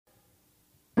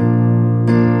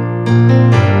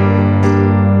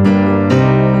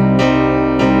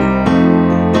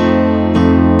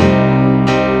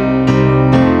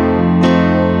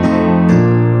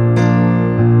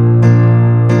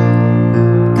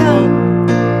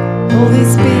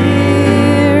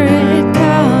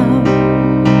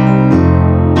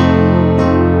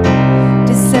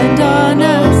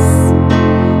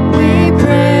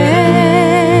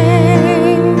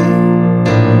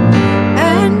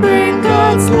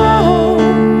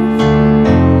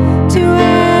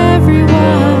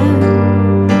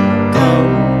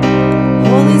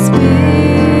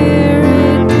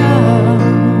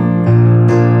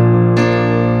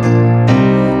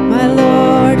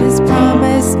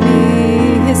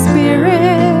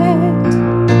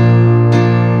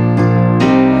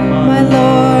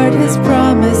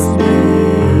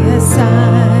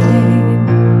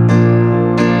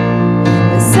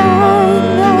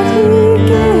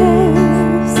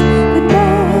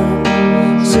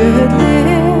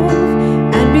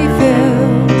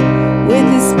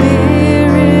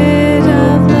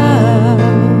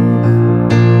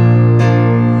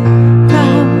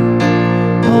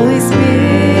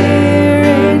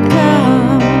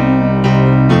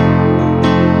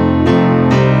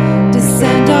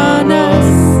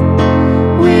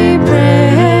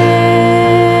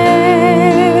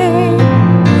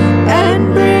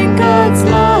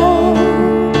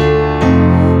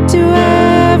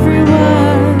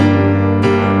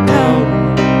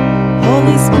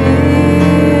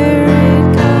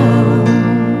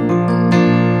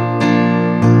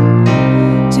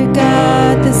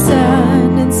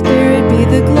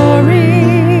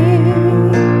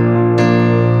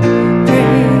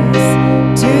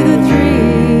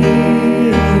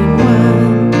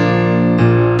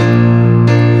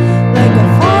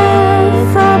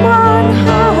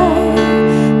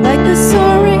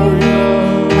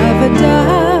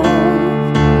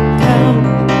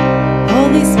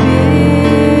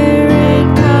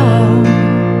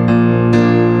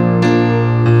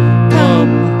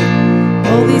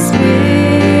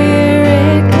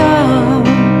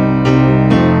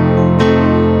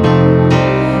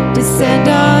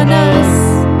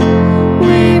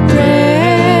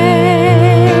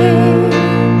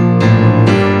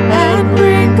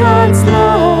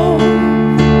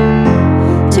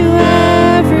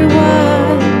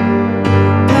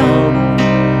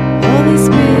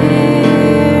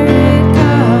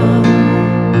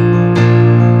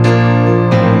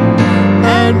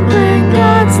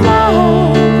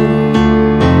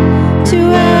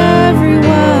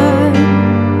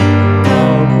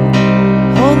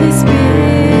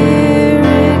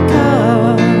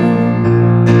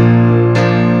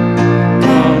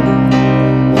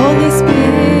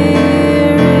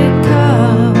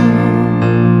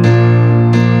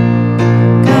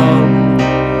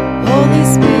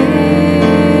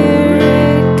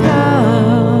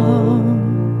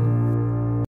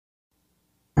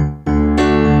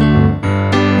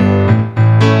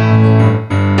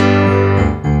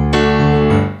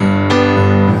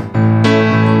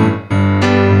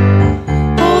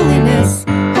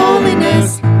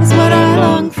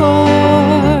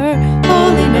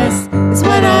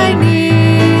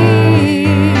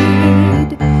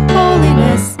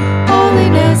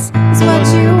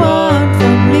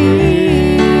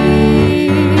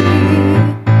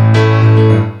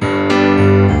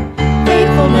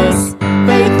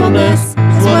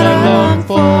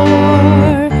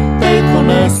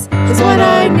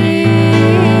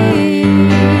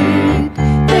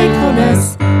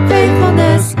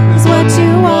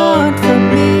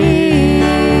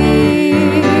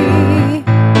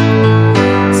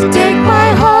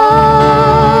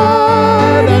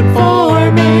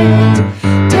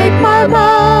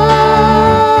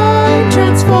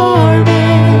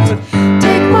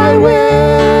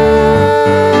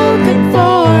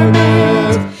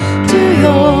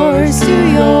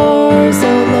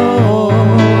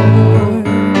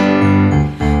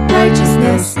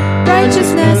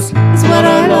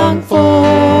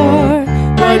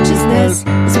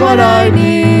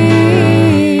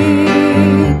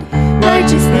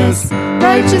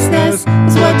righteousness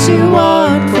is what you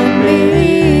want from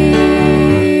me.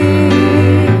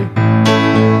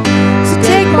 So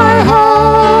take my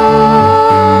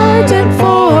heart and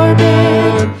form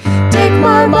it. Take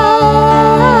my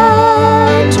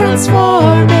mind,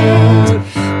 transform it.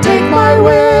 Take my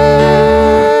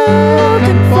will,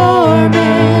 conform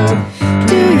it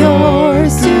to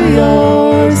yours,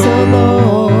 oh Lord.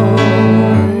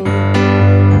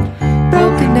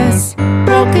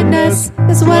 Brokenness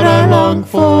is what I long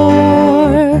for.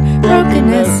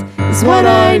 Brokenness is what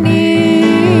I need.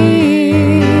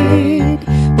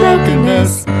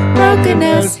 Brokenness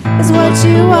is what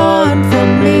you want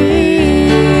from me.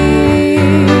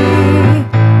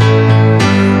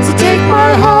 So take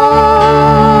my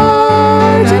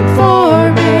heart and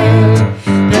form it.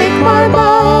 Take my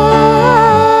mind,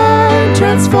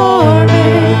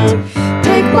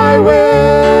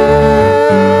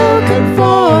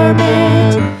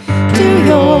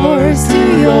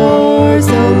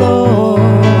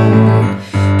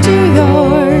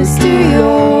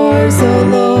 yours, O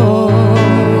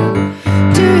Lord.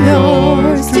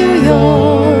 To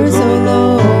yours, O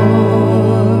Lord.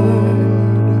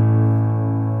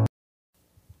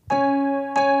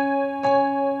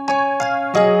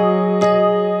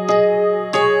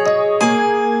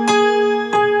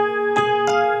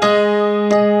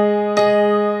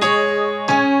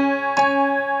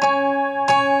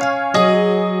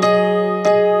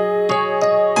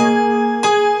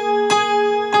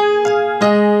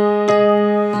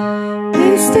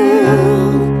 Be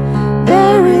still,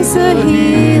 there is a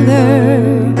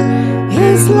healer.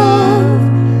 His love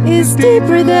is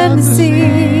deeper than the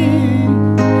sea.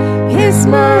 His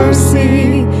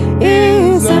mercy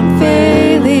is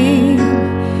unfailing.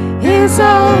 His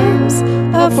arms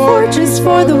a fortress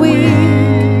for the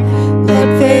weak. Let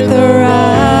faith arise.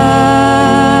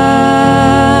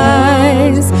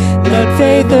 Let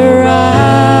faith arise.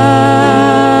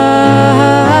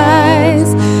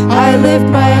 I lift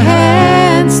my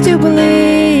hands to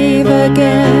believe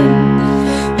again.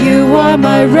 You are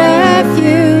my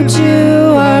refuge,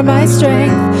 you are my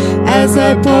strength. As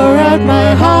I pour out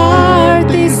my heart,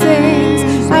 these things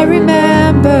I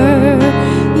remember.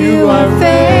 You are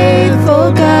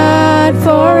faithful, God,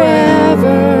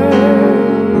 forever.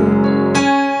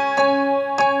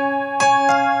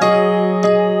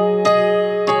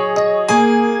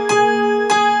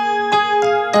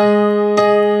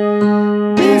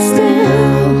 Be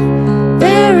still,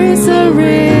 there is a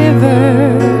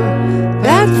river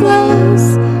that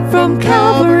flows from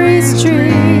Calvary's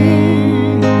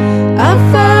tree, a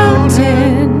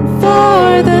fountain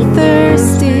for the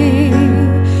thirsty.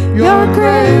 Your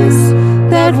grace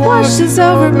that washes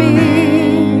over me.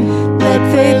 Let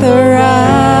faith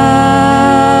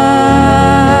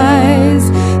arise.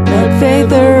 Let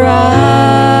faith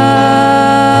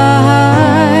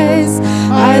arise.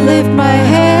 I lift my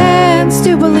hands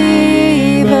to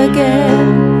believe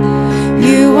again.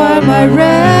 You are my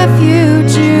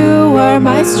refuge, you are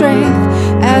my strength.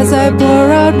 As I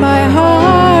pour out my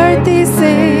heart, these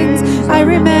things I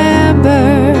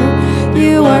remember.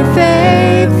 You are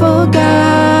faithful,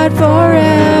 God,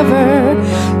 forever.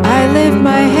 I lift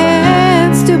my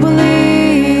hands to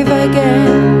believe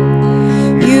again.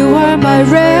 You are my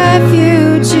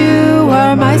refuge, you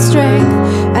are my strength.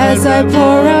 As I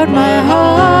pour out my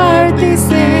heart, these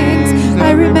things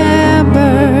I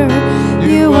remember.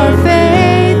 You are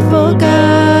faithful,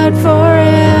 God,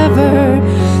 forever.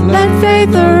 Let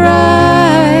faith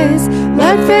arise,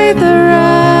 let faith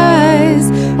arise.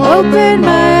 Open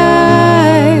my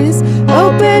eyes,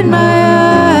 open my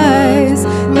eyes.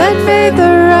 Let faith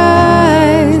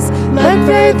arise, let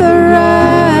faith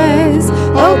arise.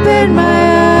 Open my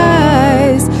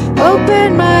eyes,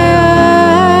 open my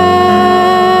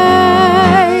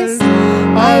eyes.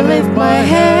 I lift my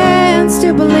hands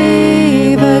to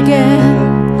believe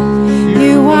again.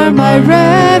 You are my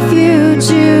refuge,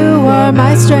 you are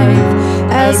my strength.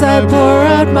 As I pour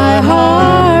out my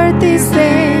heart, these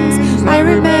things I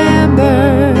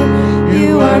remember.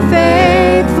 You are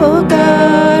faithful,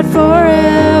 God,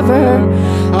 forever.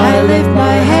 I lift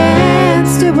my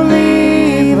hands to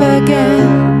believe again.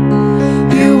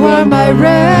 You are my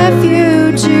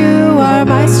refuge, you are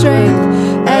my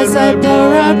strength. As I pour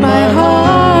out my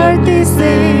heart, these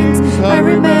things I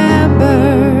remember.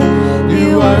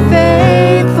 You are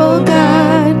faithful,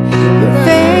 God, you're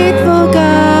faithful,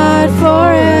 God,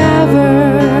 forever.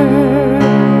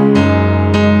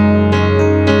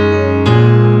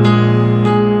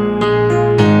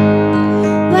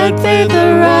 Let faith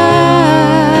arise,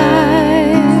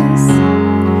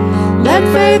 let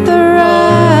faith arise.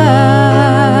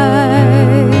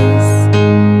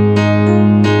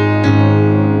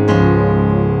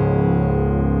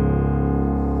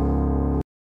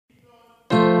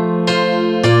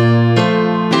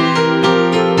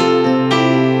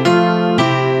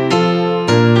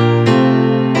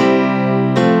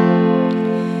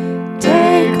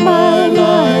 Take my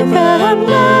life and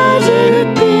let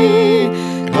it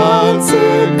be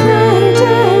consecrated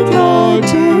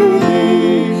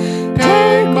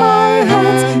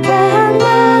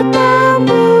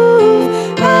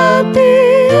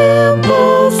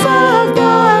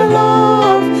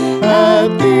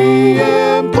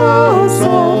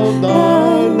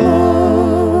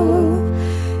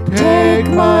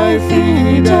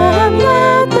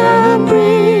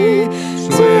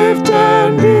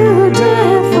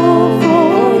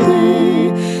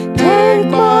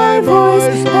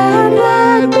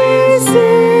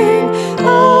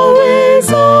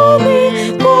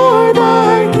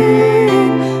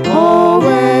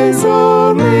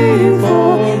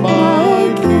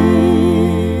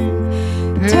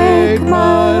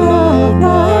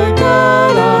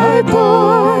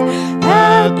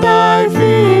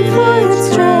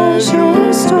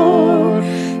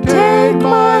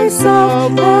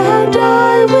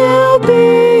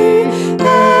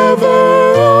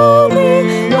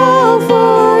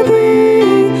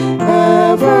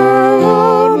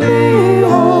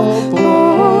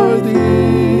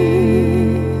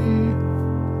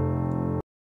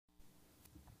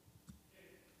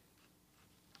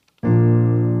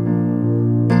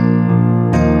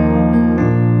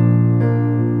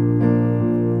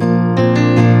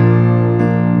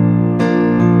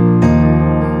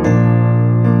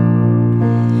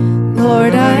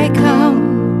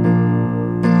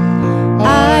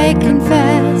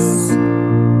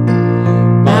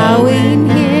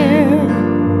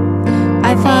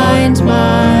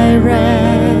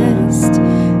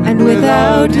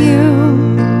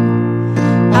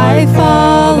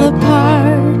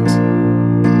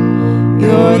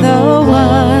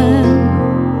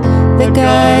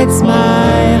guides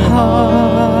my heart.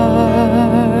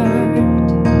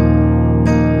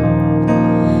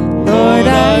 Lord,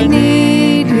 I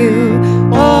need you.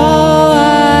 Oh,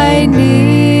 I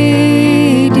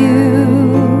need you.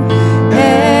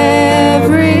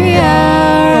 Every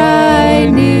hour I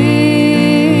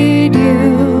need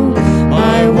you.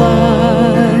 My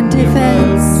one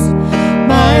defense,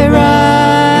 my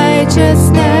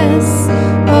righteousness.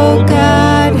 Oh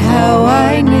God, how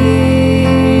I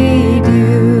need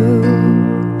you.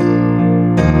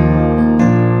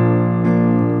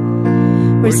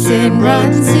 Where sin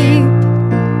runs deep,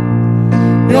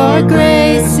 your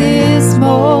grace is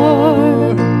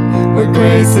more. Where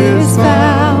grace is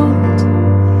found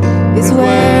is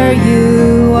where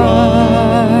you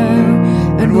are.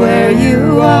 And where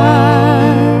you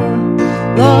are,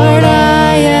 Lord,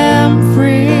 I am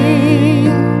free.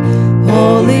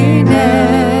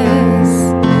 Holiness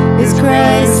is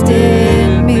Christ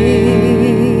in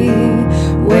me.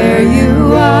 Where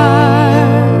you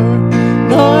are,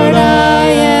 Lord, I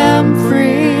am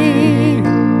free.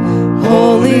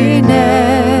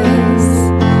 Holiness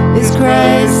is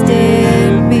Christ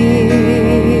in me.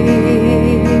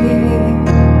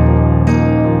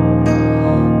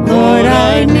 Lord,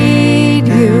 I need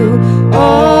you.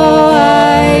 Oh,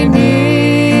 I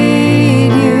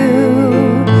need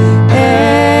you.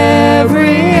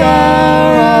 Every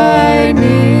hour I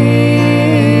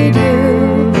need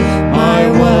you. My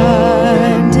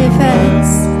one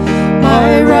defense,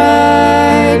 my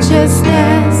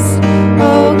righteousness.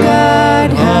 Oh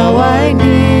God, how I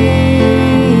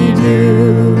need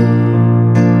you.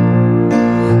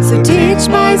 So teach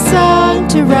my song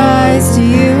to rise to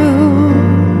you.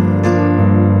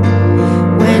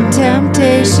 When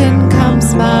temptation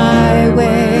comes my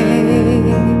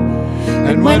way,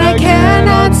 and when I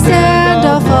cannot stand,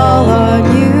 I'll fall on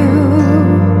you.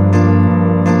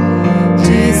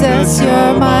 Jesus,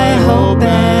 you're my hope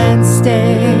and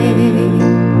stay.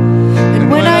 And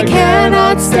when I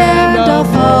cannot stand, I'll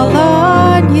fall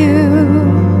on you.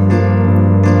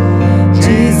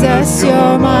 Jesus,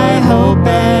 you're my hope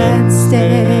and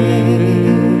stay.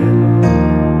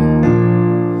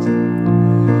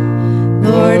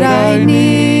 Lord, I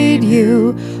need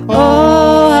you.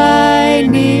 Oh, I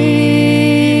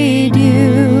need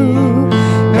you.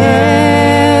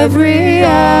 Every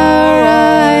hour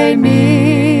I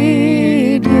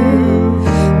need you.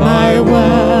 My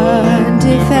one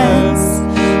defense,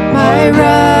 my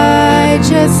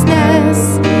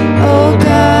righteousness. Oh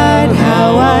God,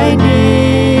 how I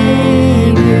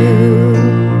need you.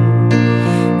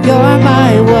 You're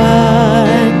my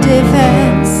one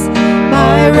defense,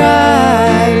 my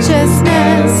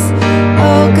righteousness.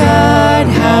 Oh God,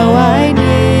 how I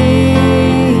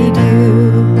need you.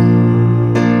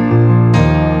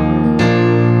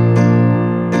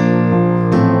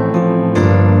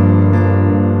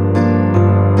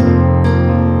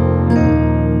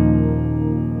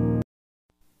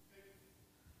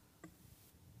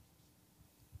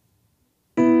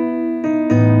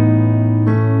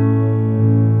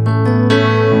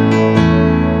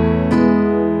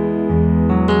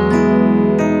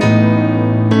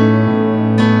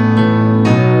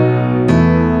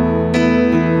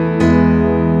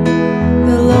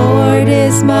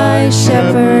 My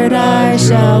shepherd, I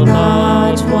shall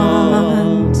not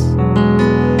want.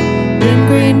 In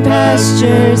green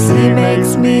pastures he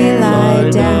makes me lie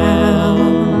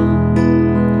down.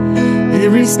 He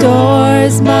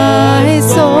restores my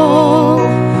soul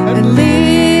and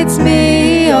leads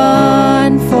me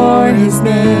on for his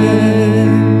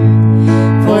name,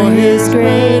 for his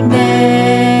great name.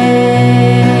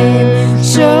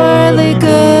 Surely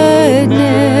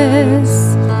goodness,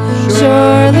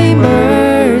 surely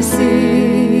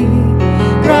mercy,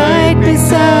 right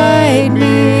beside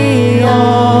me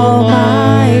all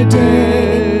my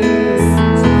days,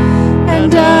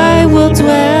 and I will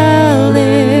dwell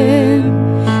in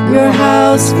your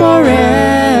house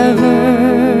forever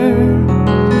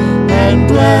and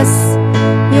bless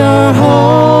your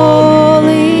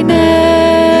holy name.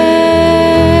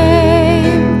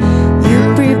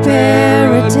 You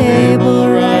prepare a table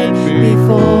right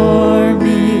before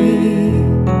me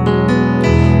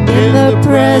in the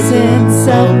presence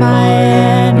of my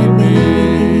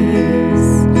enemies.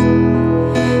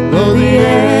 Though the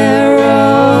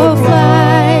arrow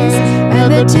flies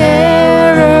and the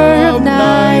terror of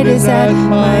night is at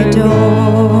my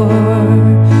door,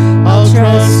 I'll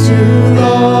trust you,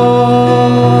 Lord.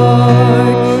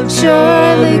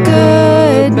 Surely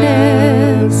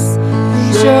goodness,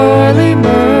 surely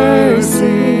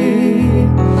mercy,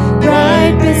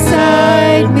 right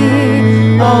beside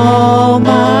me all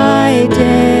my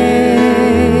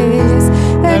days,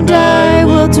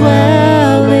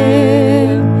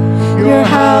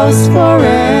 house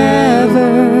forever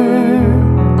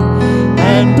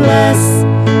and bless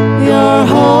your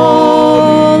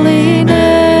holy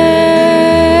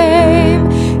name.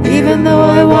 Even though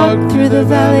I walk through the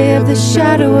valley of the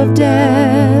shadow of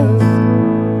death,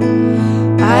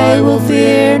 I will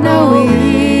fear no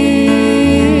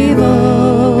evil.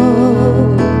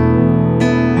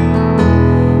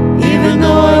 Even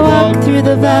though I walk through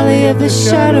the valley of the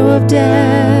shadow of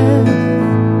death,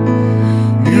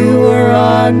 you are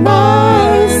on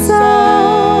my side.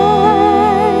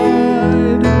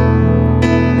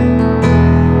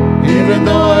 Even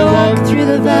though I walk through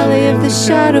the valley of the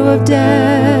shadow of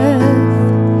death,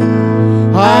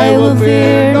 I will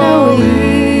fear no evil.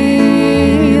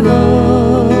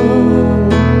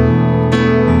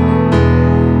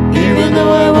 Even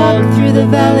though I walk through the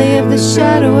valley of the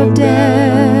shadow of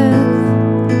death,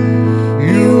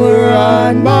 you are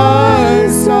on my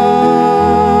side.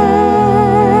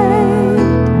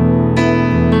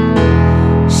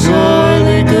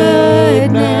 Surely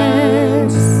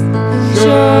goodness,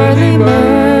 surely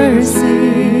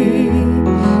mercy,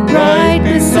 right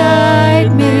beside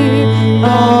me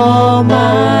all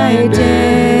my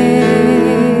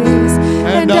days,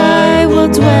 and I will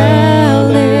dwell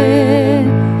in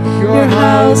your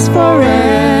house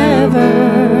forever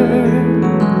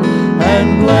and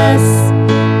bless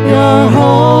your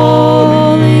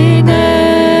holy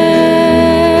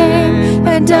name.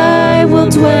 And I will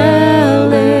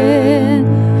dwell in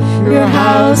your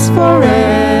house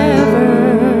forever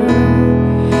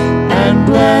and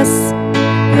bless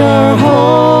your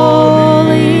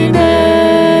holy name.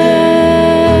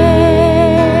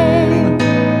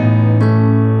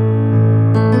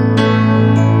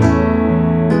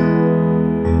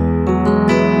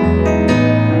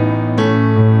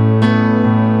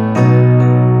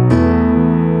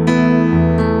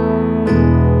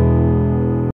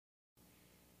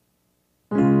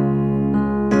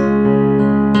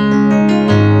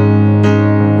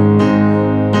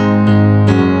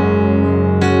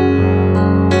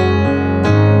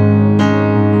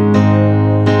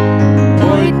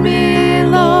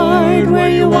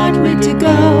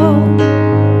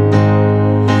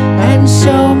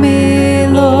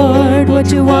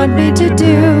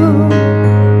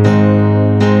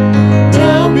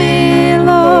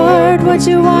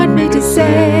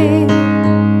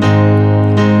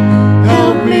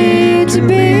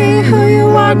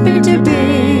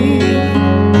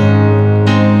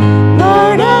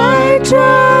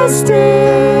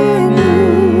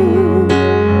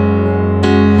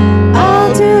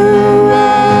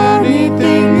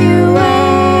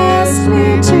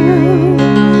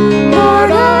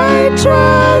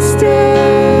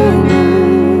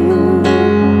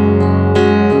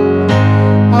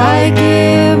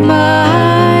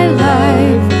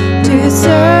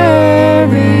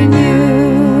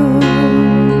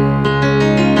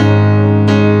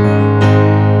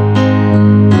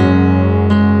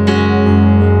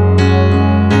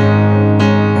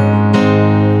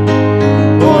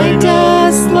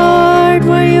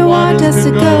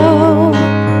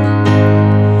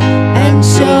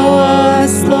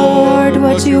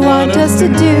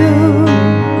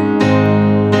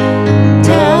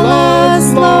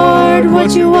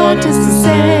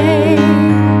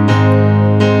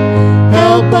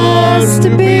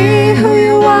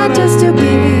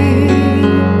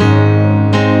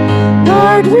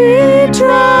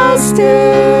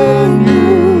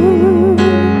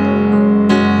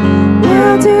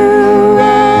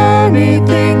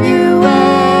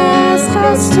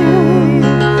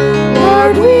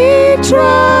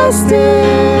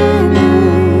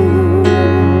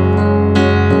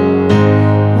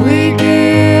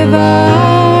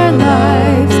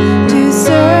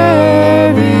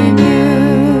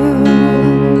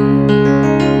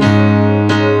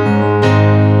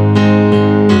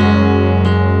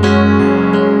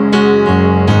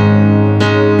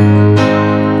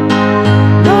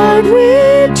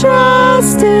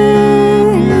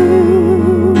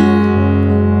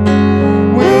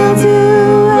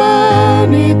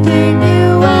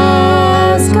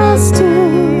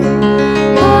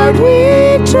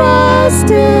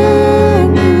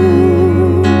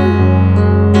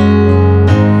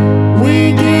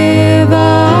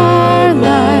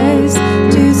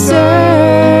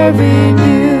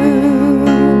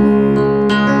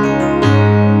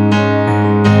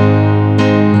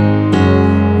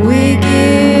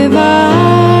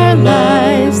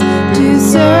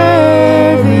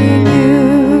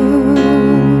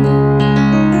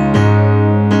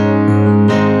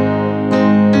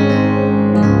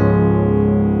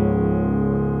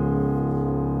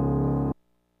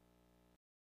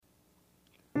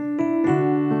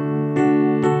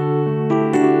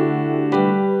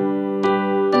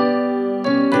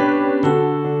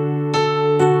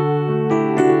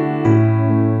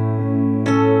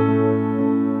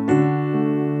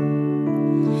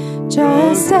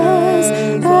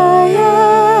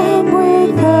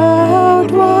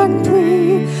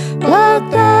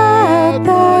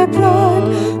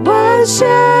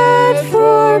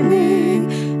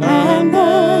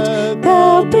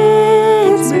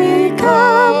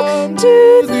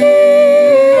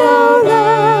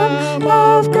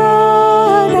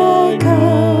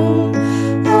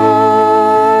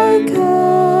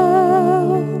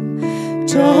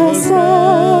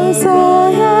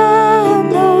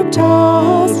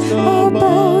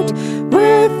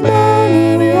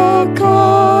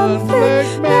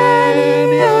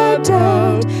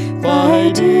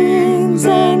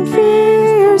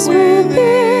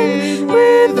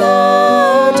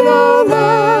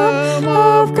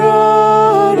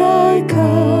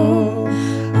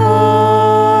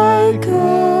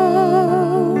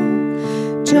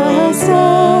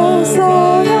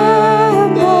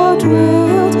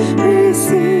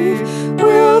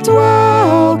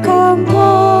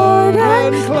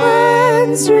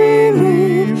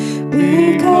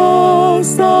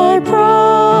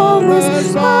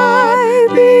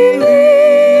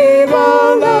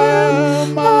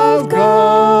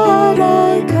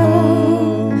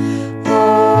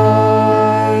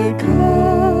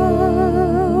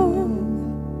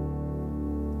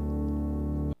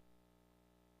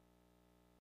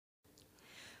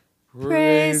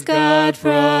 Praise God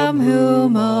from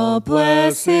whom all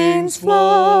blessings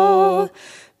flow.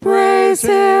 Praise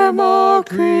Him, all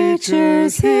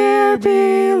creatures here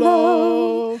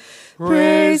below.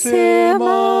 Praise Him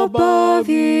above,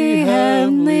 ye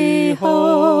heavenly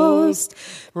host.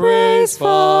 Praise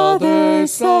Father,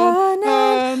 Son,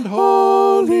 and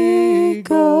Holy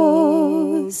Ghost.